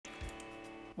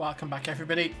Welcome back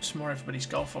everybody, it's more Everybody's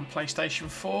Golf on PlayStation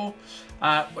 4.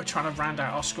 We're trying to round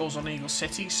out our scores on Eagle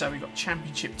City, so we've got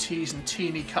Championship Tees and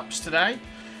Teenie Cups today.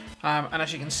 And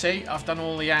as you can see, I've done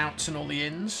all the outs and all the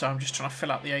ins, so I'm just trying to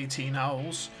fill out the 18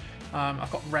 holes.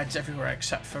 I've got reds everywhere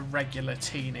except for regular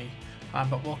Teenie,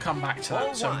 but we'll come back to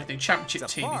that. So we're going to do Championship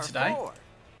Teenie today.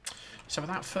 So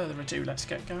without further ado, let's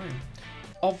get going.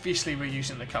 Obviously we're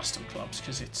using the custom clubs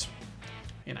because it's,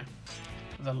 you know,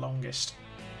 the longest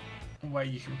way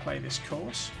you can play this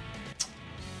course,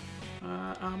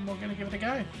 and we're going to give it a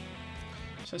go.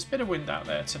 So there's a bit of wind out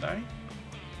there today.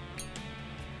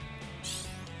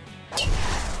 Go,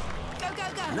 go,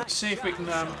 go. Let's see if we can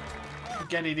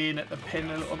get it in at the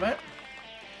pin a little bit,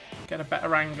 get a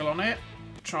better angle on it,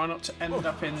 try not to end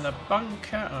up in the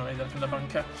bunker. Oh, end up in the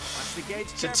bunker.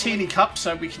 It's a teeny cup,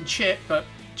 so we can chip, but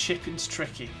chipping's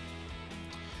tricky.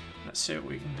 Let's see what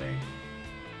we can do.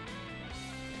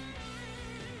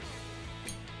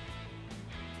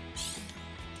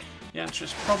 The answer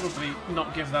is probably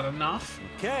not give that enough.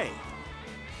 Okay.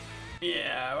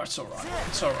 Yeah, that's all right.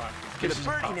 It's all right. Get a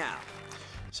birdie now.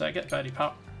 So get birdie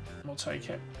putt. We'll take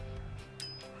it.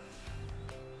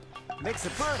 Makes a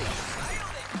birdie.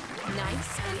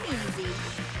 Nice and easy.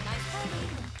 Nice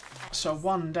birdie. So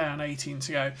 1 down, 18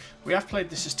 to go. We have played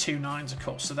this as 2 9s, of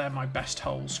course, so they're my best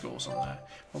hole scores on there.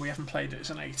 But we haven't played it as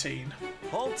an 18.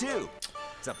 Hole 2.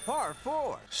 It's a par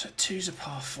 4. So 2's a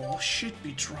par 4, should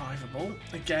be drivable.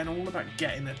 Again, all about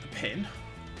getting at the pin.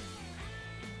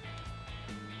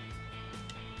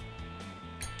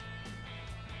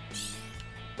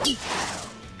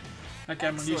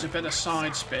 Again, we'll use a bit of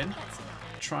side spin.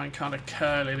 Try and kind of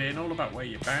curl it in, all about where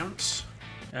you bounce.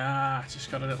 Ah,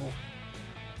 just got a little...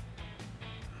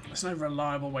 There's no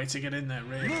reliable way to get in there,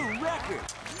 really. New record.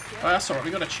 Oh, that's alright,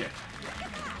 we got a chip.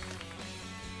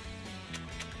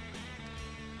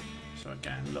 So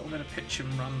again, a little bit of pitch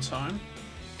and run time.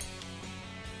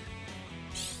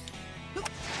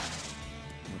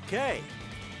 Okay.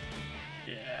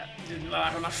 Yeah, didn't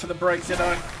like enough for the break, did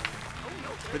I?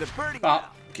 For the birdie.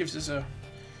 But gives us a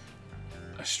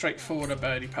straightforward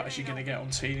birdie putt as you're going to get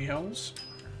on teeny holes.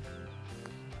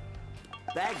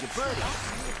 Bag the birdie.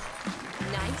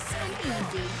 Nice and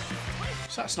easy.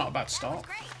 So that's not a bad start.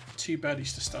 2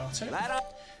 birdies to start it. Flat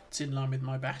up. It's in line with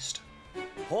my best.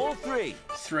 Hole 3.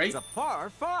 3. It's a par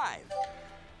 5.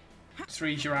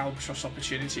 3's your albatross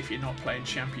opportunity if you're not playing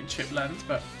championship length,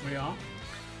 but we are.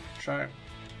 So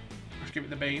let's give it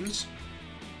the beans.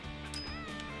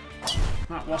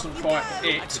 That wasn't quite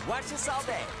it. Watch this all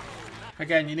day.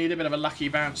 Again, you need a bit of a lucky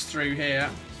bounce through here,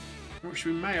 which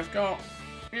we may have got.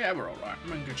 Yeah, we're alright.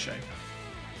 We're in good shape.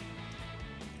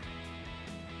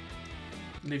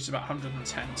 Leaves about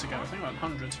 110 to go. I think about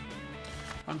 100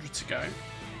 to go.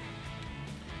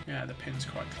 Yeah, the pin's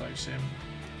quite close in.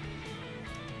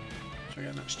 So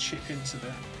again, let's chip into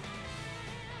the...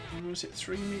 Was it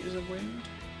 3 metres of wind?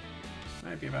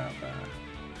 Maybe about there.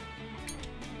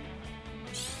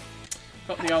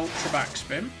 Got the ultra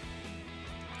backspin.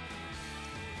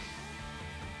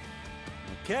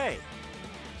 Okay.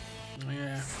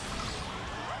 Yeah.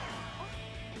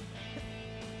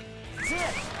 That's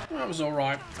it. Well, that was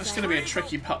alright. That's going to be a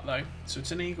tricky putt though. So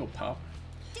it's an eagle putt.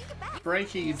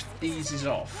 Break eases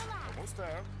off.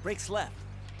 Breaks left.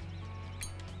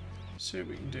 See what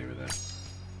we can do with it.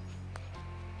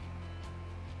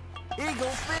 Eagle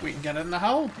fit. We can get it in the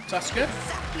hole. That's good.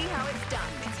 Exactly how it's done.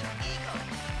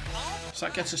 So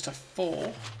that gets us to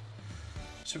 4.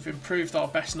 So we've improved our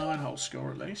best 9-hole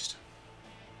score at least.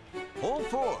 Hole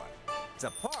 4. It's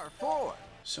a par 4.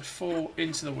 So 4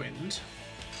 into the wind.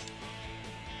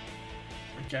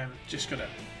 Again, just gotta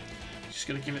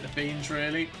give it the beans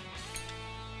really.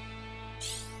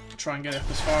 Try and get it up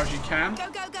as far as you can.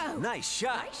 Go, go, go. Nice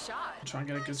shot. Nice shot. Try and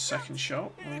get a good second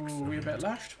shot. Oh, we're a bit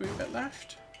left. We're a bit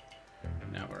left.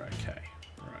 No, we're okay.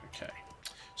 We're okay.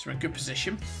 So we're in good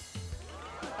position.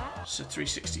 So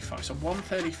 365. So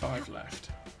 135 left.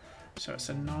 So it's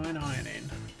a 9 iron in.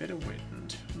 Bit of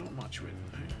wind. Not much wind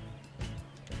though.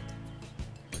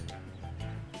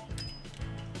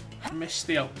 Missed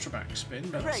the ultra backspin,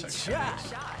 but Great that's okay.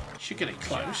 shot. Should get it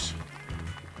close.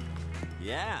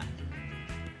 Yeah.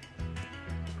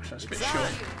 So it's a bit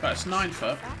short. But it's 9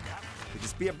 foot. Could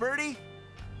this be a birdie?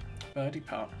 Birdie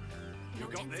putt. You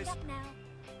got this.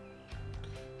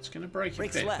 It's going to break a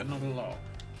Breaks bit, left. but not a lot.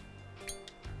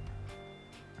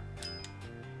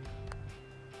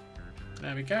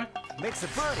 There we go. Makes a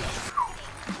birdie.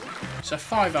 So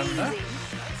 5 under.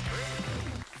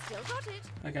 Still got it.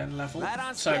 Again, level. Right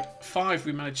on So spin. 5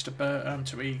 we managed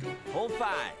to eagle Hole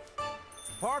 5. It's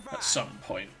a par 5. at some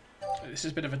point. This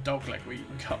is a bit of a dog leg where you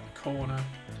can cut the corner.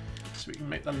 So we can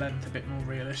make the length a bit more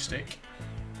realistic.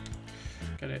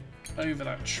 Get it over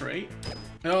that tree.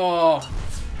 Oh!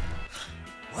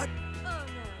 What? Oh no.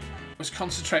 Was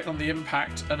concentrating on the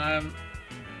impact and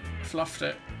fluffed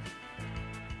it.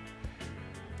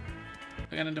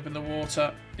 We're gonna end up in the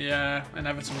water. Yeah,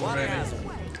 inevitable really.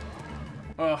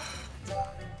 Oh.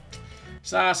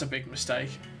 So that's a big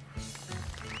mistake.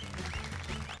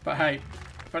 But hey,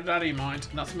 put it out of your mind.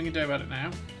 Nothing we can do about it now.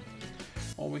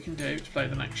 All we can do is play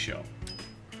the next shot.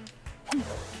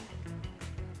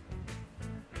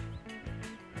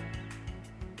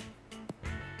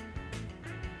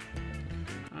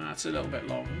 That's a little bit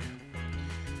long.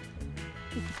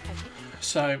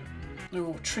 So,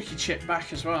 oh, tricky chip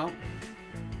back as well.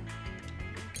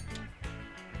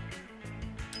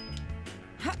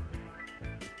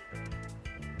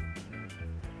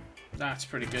 That's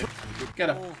pretty good. Get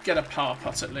a power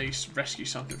putt at least. Rescue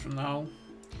something from the hole.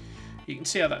 You can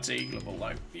see how that's eagleable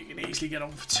though. You can easily get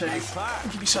on for two.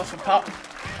 Give yourself a putt.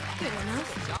 Good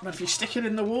enough. But if you stick it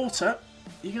in the water,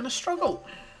 you're going to struggle.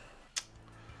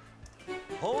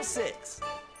 Hole 6.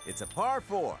 It's a par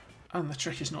 4. And the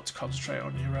trick is not to concentrate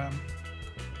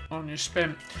on your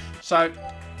spin. So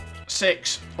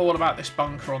 6, all about this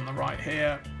bunker on the right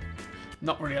here.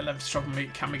 Not really a length struggle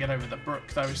meet. Can we get over the brook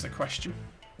though is the question.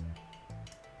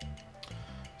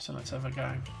 So let's have a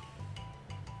go.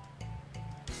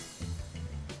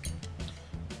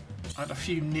 I had a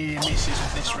few near misses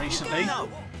with this recently.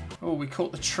 Oh, we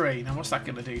caught the tree. Now what's that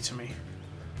going to do to me?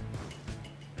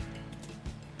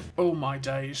 Oh my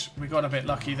days, we got a bit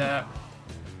lucky there.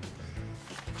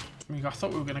 I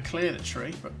thought we were going to clear the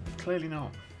tree, but clearly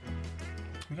not.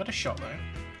 We got a shot though.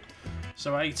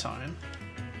 So 8 iron.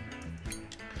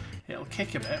 It'll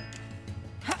kick a bit.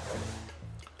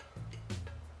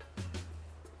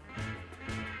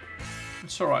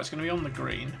 It's alright, it's going to be on the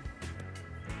green.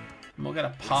 And we'll get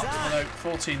a putt, although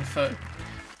 14 foot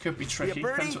could be tricky.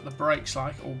 Depends what the break's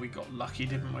like. Oh, we got lucky,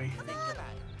 didn't we?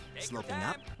 Sloping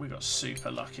up. We got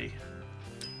super lucky.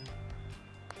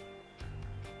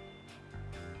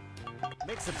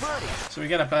 Makes a birdie. So we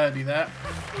get a birdie there.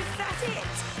 That's it.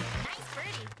 Nice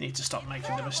birdie. Need to stop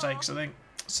making the mistakes, I think.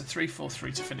 It's a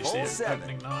 3-4-3 to finish Hole the 7.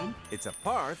 opening 9. It's a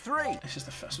par 3. This is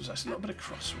the first one, so it's a little bit of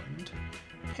crosswind.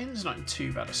 Pin's not in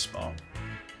too bad a spot.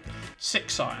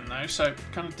 6 iron though, so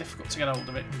kind of difficult to get hold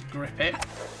of it and grip it.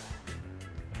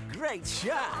 Great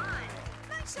shot.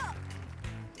 Nice shot.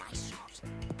 Nice shot.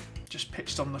 Just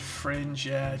pitched on the fringe,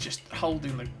 yeah, just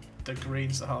holding the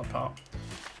green's the hard part.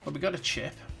 But we got a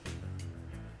chip,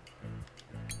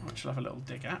 which we'll have a little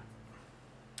dig at.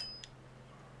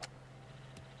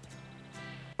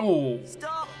 Oh,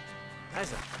 Stop.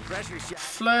 That's a pressure shot.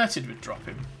 flirted with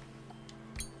dropping,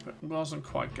 but wasn't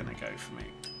quite going to go for me.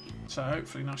 So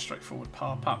hopefully nice straightforward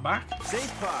par putt back.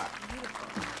 Safe par.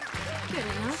 Good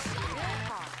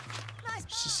enough. Nice.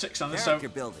 It's a 6 under, so Character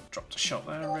building. dropped a shot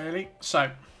there really. So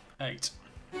 8,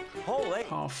 Hole 8.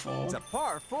 par 4. It's a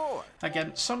par 4.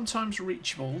 Again, sometimes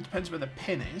reachable, depends where the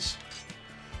pin is.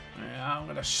 Yeah, I'm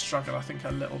going to struggle I think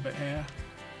a little bit here.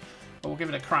 But we'll give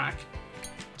it a crack.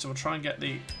 So we'll try and get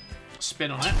the spin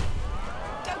on it.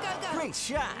 Go, go, go. Great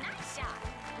shot. Nice shot.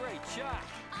 Great shot.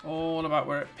 All about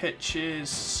where it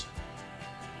pitches.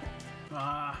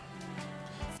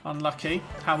 Unlucky.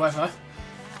 However,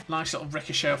 nice little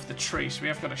ricochet off the tree, so we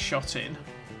have got a shot in.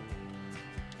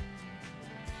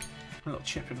 A little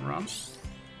chip and run.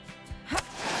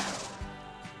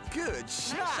 Good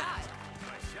shot.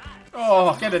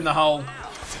 Oh, get in the hole.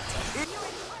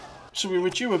 So we were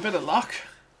due a bit of luck.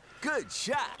 Good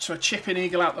shot. So a chipping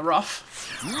eagle out the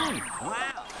rough.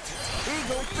 Wow.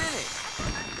 Eagle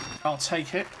finish. I'll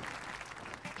take it.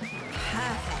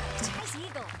 Perfect. Nice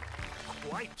eagle.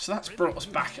 So that's brought us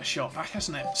back a shot back,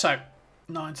 hasn't it? So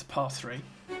 9 to par 3.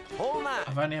 Hole 9.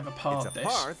 I've only ever parred It's a this,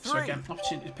 par so 3. again,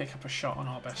 opportunity to pick up a shot on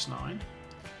our best 9.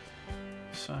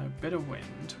 So bit of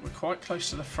wind. We're quite close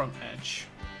to the front edge.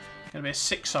 Going to be a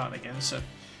 6 iron again, so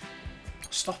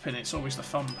stopping it's always the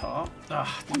fun part.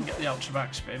 Didn't get the ultra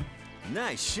backspin.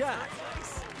 Nice shot.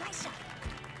 Nice shot.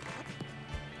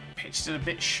 Pitched it a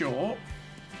bit short.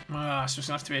 So it's going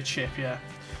to have to be a chip, yeah.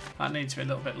 That needs to be a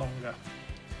little bit longer.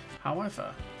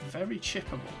 However, very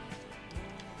chippable.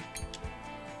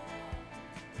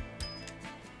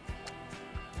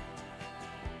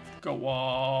 Go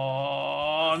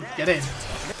on. Get in.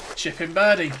 Chipping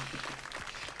birdie.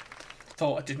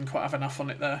 Thought I didn't quite have enough on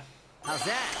it there. How's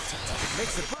that?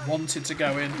 Makes a birdie. Wanted to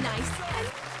go in. Nice.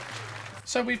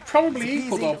 So we've probably It's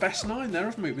equalled easy. our best 9 there,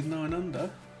 haven't we, with 9 under.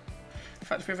 In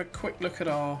fact, if we have a quick look at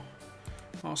our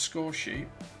score sheet.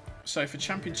 So for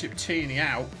Championship Teenie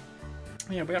out,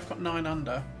 yeah, we have got 9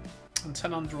 under and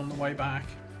 10 under on the way back.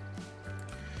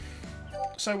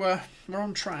 So we're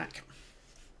on track.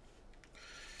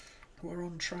 We're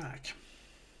on track.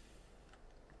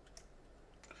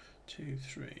 2,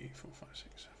 3, 4, 5, 6,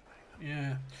 7, 8.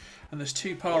 Yeah, and there's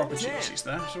 2 par opportunities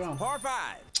there as well. Par 5.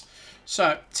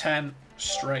 So 10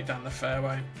 straight down the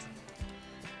fairway.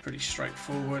 Pretty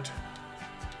straightforward.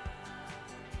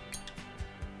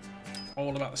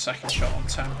 All about the second shot on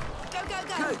 10. Go, go,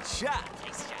 go. Good shot.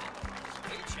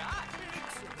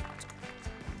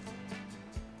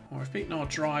 Well, we've beaten our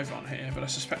drive on here, but I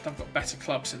suspect I've got better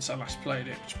clubs since I last played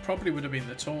it, which probably would have been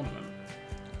the tournament.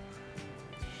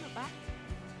 Not bad.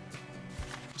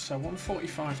 So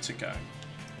 145 to go.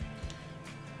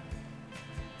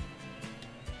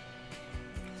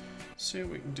 See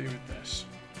what we can do with this.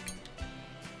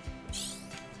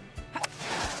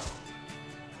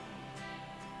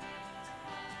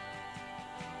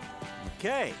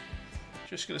 Okay.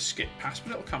 Just going to skip past,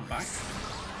 but it'll come back.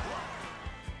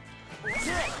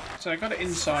 So I got it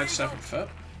inside 7 foot.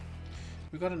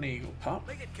 We've got an eagle putt.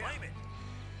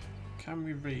 Can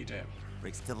we read it?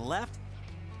 Breaks to the left.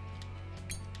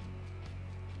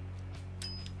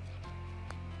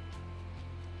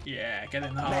 Yeah, get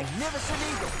in the hole. Magnificent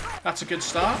eagle. That's a good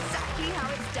start. Exactly how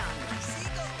it's done.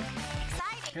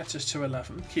 Exciting. Gets us to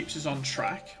 11. Keeps us on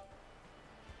track.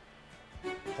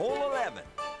 Hole 11.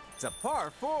 It's a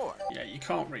par 4. Yeah, you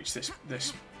can't reach this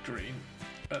green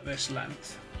at this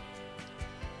length.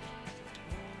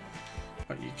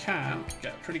 But you can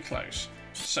get pretty close.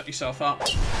 Set yourself up.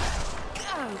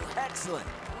 Go. Excellent.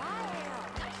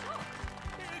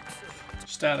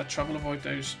 Stay out of trouble. Avoid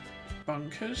those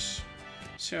bunkers.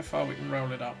 See how far we can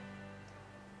roll it up.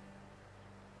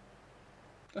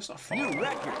 That's not far. New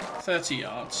record. 30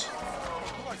 yards.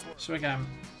 So again,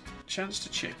 chance to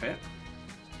chip it.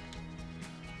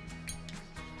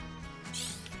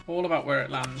 All about where it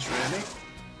lands, really.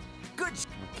 Good.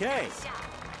 Okay.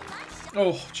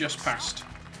 Oh, just passed.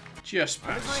 Just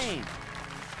On the passed. green.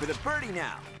 For the birdie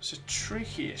now. It's a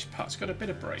trickiest putt. It's got a bit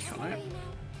of break on it.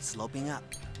 Sloping up.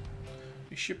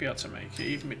 You should be able to make it,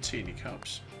 even with teeny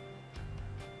cups.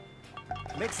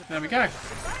 Makes it. There we go. Was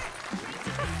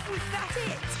that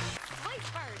it?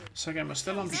 So again, we're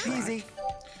still on It's track. easy.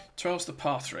 12's the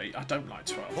par 3. I don't like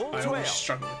 12. Hole I 12. always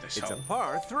struggle with this It's hole. a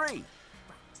par 3.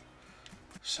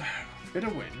 So, bit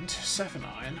of wind, 7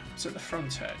 iron. It's at the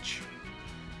front edge.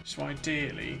 So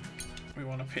ideally, we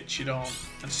want to pitch it on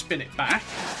and spin it back.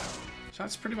 So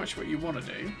that's pretty much what you want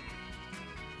to do.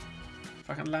 If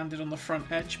I can land it on the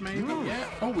front edge, maybe. Yeah.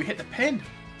 Oh, we hit the pin.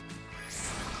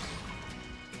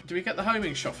 Do we get the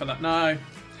homing shot for that? No.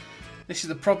 This is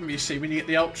the problem, you see, when you get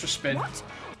the ultra spin. What?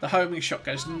 The homing shot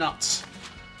goes nuts.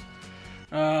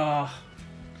 Ah.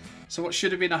 So what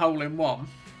should have been a hole in one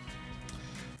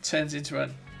turns into a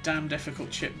damn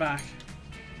difficult chip back.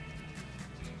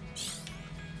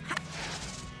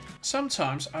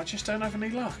 Sometimes I just don't have any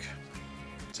luck.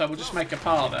 So we'll just make a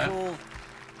par there. Cool.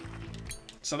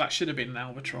 So that should have been an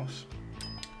albatross.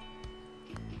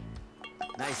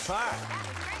 Nice par.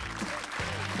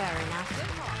 Fair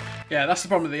enough. Yeah, that's the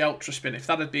problem with the ultra spin. If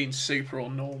that had been super or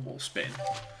normal spin,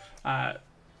 the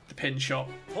pin shot,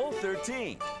 Hole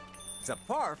 13. It's a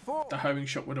par 4. the homing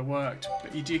shot would have worked.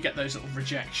 But you do get those little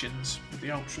rejections with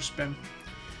the ultra spin.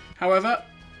 However,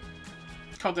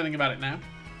 can't do anything about it now.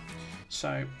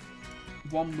 So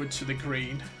 1 wood to the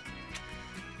green.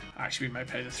 Actually, we may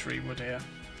play the 3 wood here.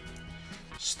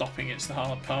 Stopping it's the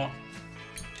hard part.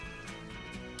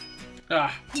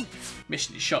 Ah,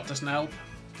 missing your shot doesn't help.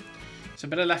 It's a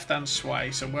bit of left-hand sway,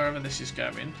 so wherever this is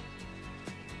going.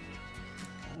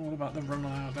 All about the run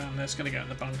out down there. It's going to go in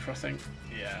the bunker, I think.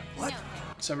 Yeah. What?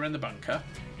 So we're in the bunker.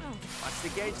 Watch the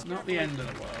gauge. Not the end of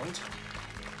the world.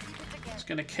 It's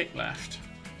going to kick left.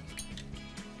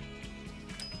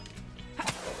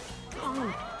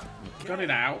 Got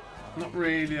it out. Not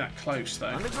really that close though.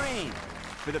 On the green.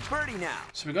 For the birdie now.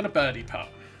 So we've got a birdie putt.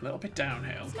 A little bit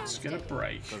downhill. It's going to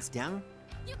break. Goes down.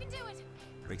 You can do it.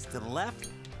 Breaks to the left.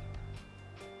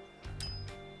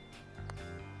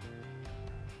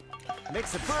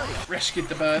 Makes a birdie. Rescued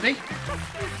the birdie.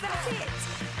 Was that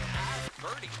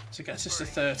it? So it gets us to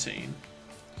 13.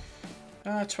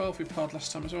 12 we parred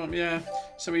last time as well. Yeah.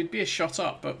 So we'd be a shot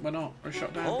up, but we're not. We're a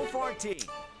shot down. Hole 14.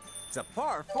 It's a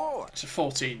par 4. So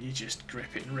 14, you just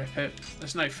grip it and rip it.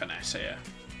 There's no finesse here.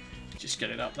 Just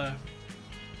get it up there.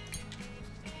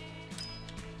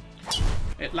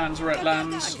 It lands where it I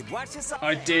lands. could watch this all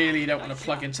Ideally, you don't want to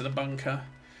plug into the bunker.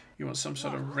 You want some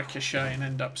sort of ricochet and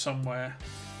end up somewhere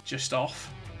just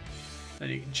off. Then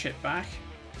you can chip back.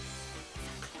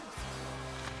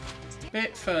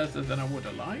 Bit further than I would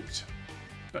have liked.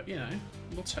 But, you know,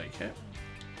 we'll take it.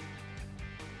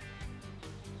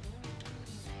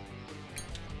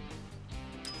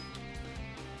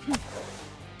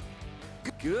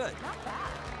 Good.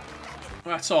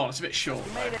 Well, that's all. It's a bit short.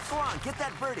 You made it. Go on, get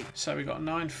that birdie. So we got a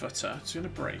 9-footer. It's going to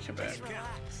break a bit,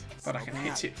 but I can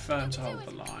hit it firm to hold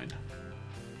the line.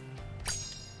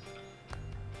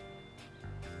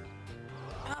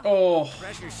 Oh,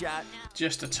 Pressure shot.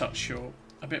 just a touch short.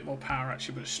 A bit more power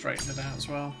actually would have straightened it out as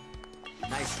well.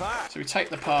 Nice par. So we take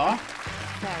the par.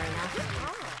 Fair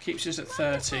enough. Keeps us at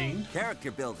 13.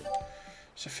 Character building.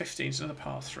 So 15 is another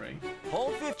par 3. Hole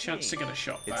 15. Chance to get a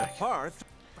shot It's a back. par.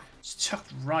 It's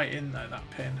tucked right in though, that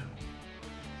pin.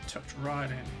 Tucked right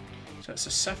in. So it's a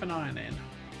 7-iron in.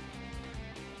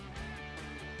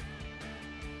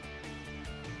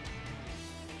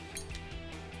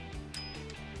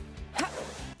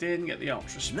 Didn't get the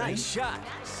ultra spin. Nice shot.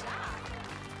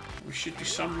 We should be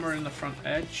somewhere in the front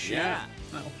edge. Yeah.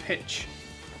 That'll pitch.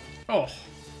 Oh,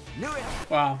 Knew it.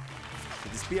 wow.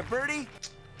 Could this be a birdie?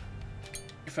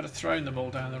 If I'd have thrown the ball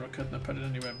down there, I couldn't have put it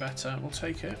anywhere better. We'll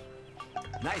take it.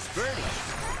 Nice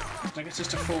birdie. That gets us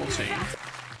to 14.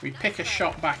 We pick a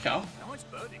shot back up.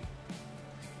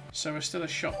 So we're still a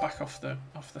shot back off the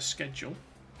schedule.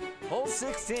 Hole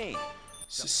 16.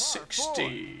 So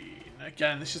 16.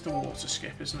 Again, this is the water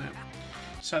skip, isn't it?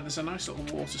 So there's a nice little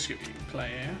water skip you can play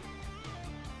here.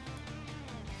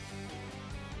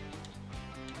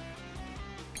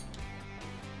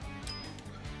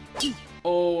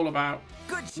 All about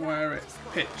where it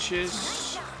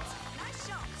pitches.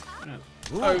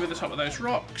 Over the top of those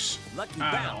rocks. Lucky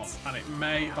And bounce. on. And it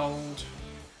may hold.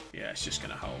 Yeah, it's just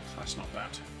going to hold. That's not bad.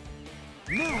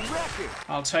 New record.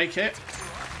 I'll take it.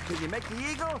 Can you make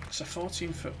the eagle? It's a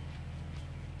 14-foot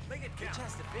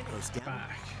Goes down.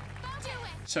 back.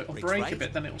 So it'll Breaks break a right.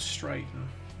 bit, then it'll straighten.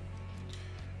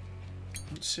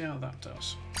 Let's see how that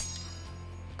does.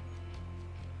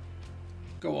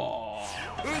 Go on.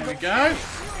 There we go. That's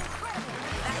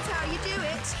how you do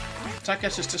it. That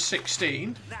gets us to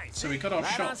 16. So we got our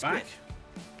Right on shot back. script.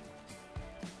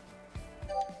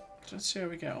 Let's see how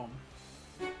we get on.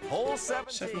 Hole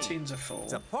 17. 17's a 4.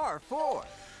 It's a par 4.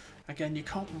 Again, you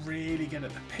can't really get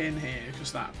at the pin here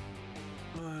because that...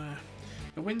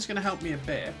 the wind's going to help me a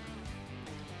bit.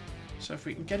 So if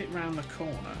we can get it round the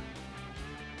corner...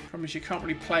 Problem is you can't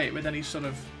really play it with any sort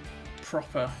of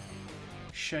proper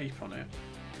shape on it.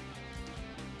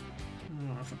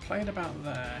 If I play it about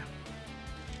there...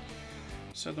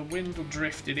 So the wind will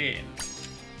drift it in.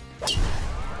 Go,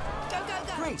 go,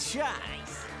 go. Great shot.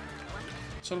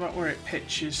 It's all about where it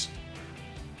pitches.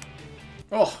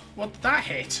 Oh, what did that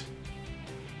hit?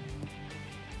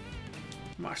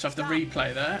 Might have the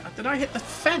replay there. Did I hit the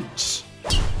fence?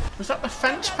 Was that the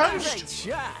fence Great post?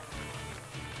 shot.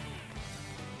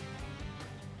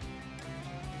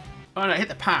 Oh no, it hit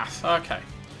the path. Okay.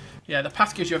 Yeah, the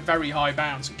path gives you a very high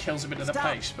bounce and kills a bit of the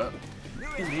Stop. pace, but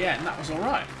in the end, that was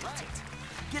alright.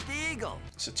 Get the eagle.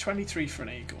 It's a 23 for an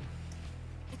eagle.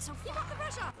 It's so far. The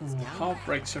pressure. Ooh, hard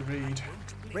break to read.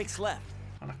 Breaks left.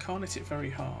 And I can't hit it very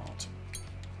hard.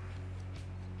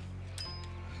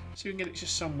 See if we can get it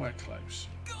just somewhere close.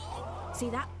 See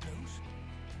that?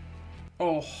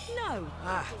 Oh, No.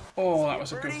 oh, that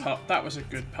was a good putt. That was a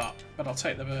good putt, but I'll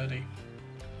take the birdie.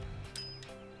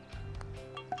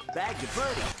 Bag the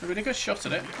birdie. A really good shot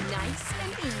at it. Nice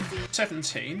and easy.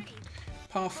 17.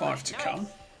 Par 5 to come.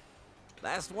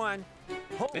 Last one.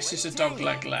 Hole This is a 18. dog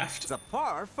leg left, It's a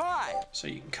par 5. so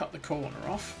you can cut the corner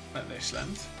off at this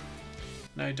length.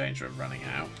 No danger of running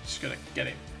out. Just got to get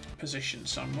it positioned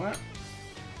somewhere.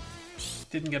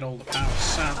 Didn't get all the power,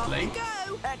 sadly.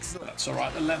 Go. Excellent. That's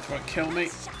alright, the length won't kill me.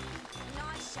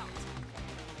 Nice shot.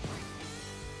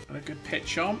 And a good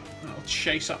pitch on. That'll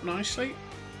chase up nicely.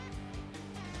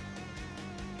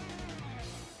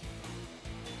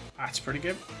 That's pretty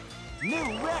good. New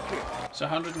record. So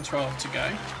 112 to go.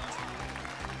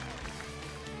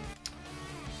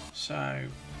 So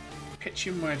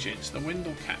pitching wedges, the wind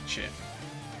will catch it.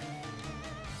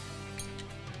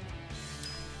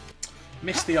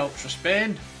 Missed the ultra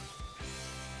spin.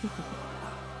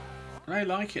 I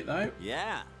like it though.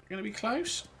 Yeah. Gonna be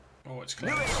close. Oh, it's New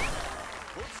close. it.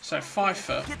 So 5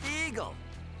 foot Get the eagle.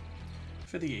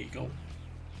 for the eagle.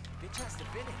 Pitch has to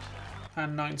finish.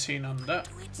 And 19 under,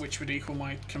 which would equal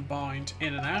my combined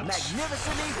in and out.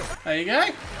 Magnificent eagle. There you go.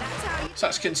 That's how you So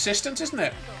that's consistent, isn't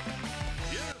it?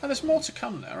 And there's more to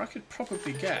come there. I could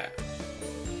probably get...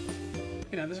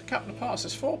 You know, there's a couple of pars.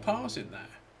 There's 4 pars in there.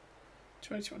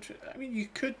 21. I mean, you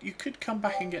could come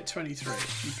back and get 23.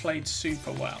 You played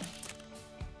super well.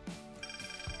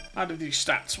 How do these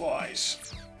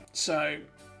stats-wise? So,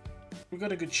 we've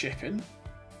got a good chip in.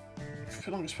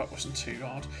 The longest putt wasn't too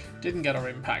hard. Didn't get our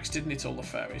impacts, didn't hit all the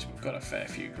fairways, but we've got a fair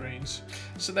few greens.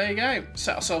 So there you go.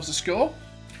 Set ourselves a score.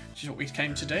 which is what we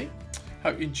came to do.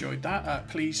 Hope you enjoyed that.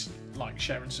 Please like,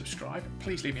 share and subscribe.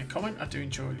 Please leave me a comment. I do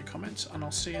enjoy your comments, and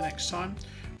I'll see you next time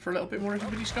for a little bit more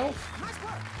Everybody's Golf. Nice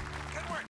work.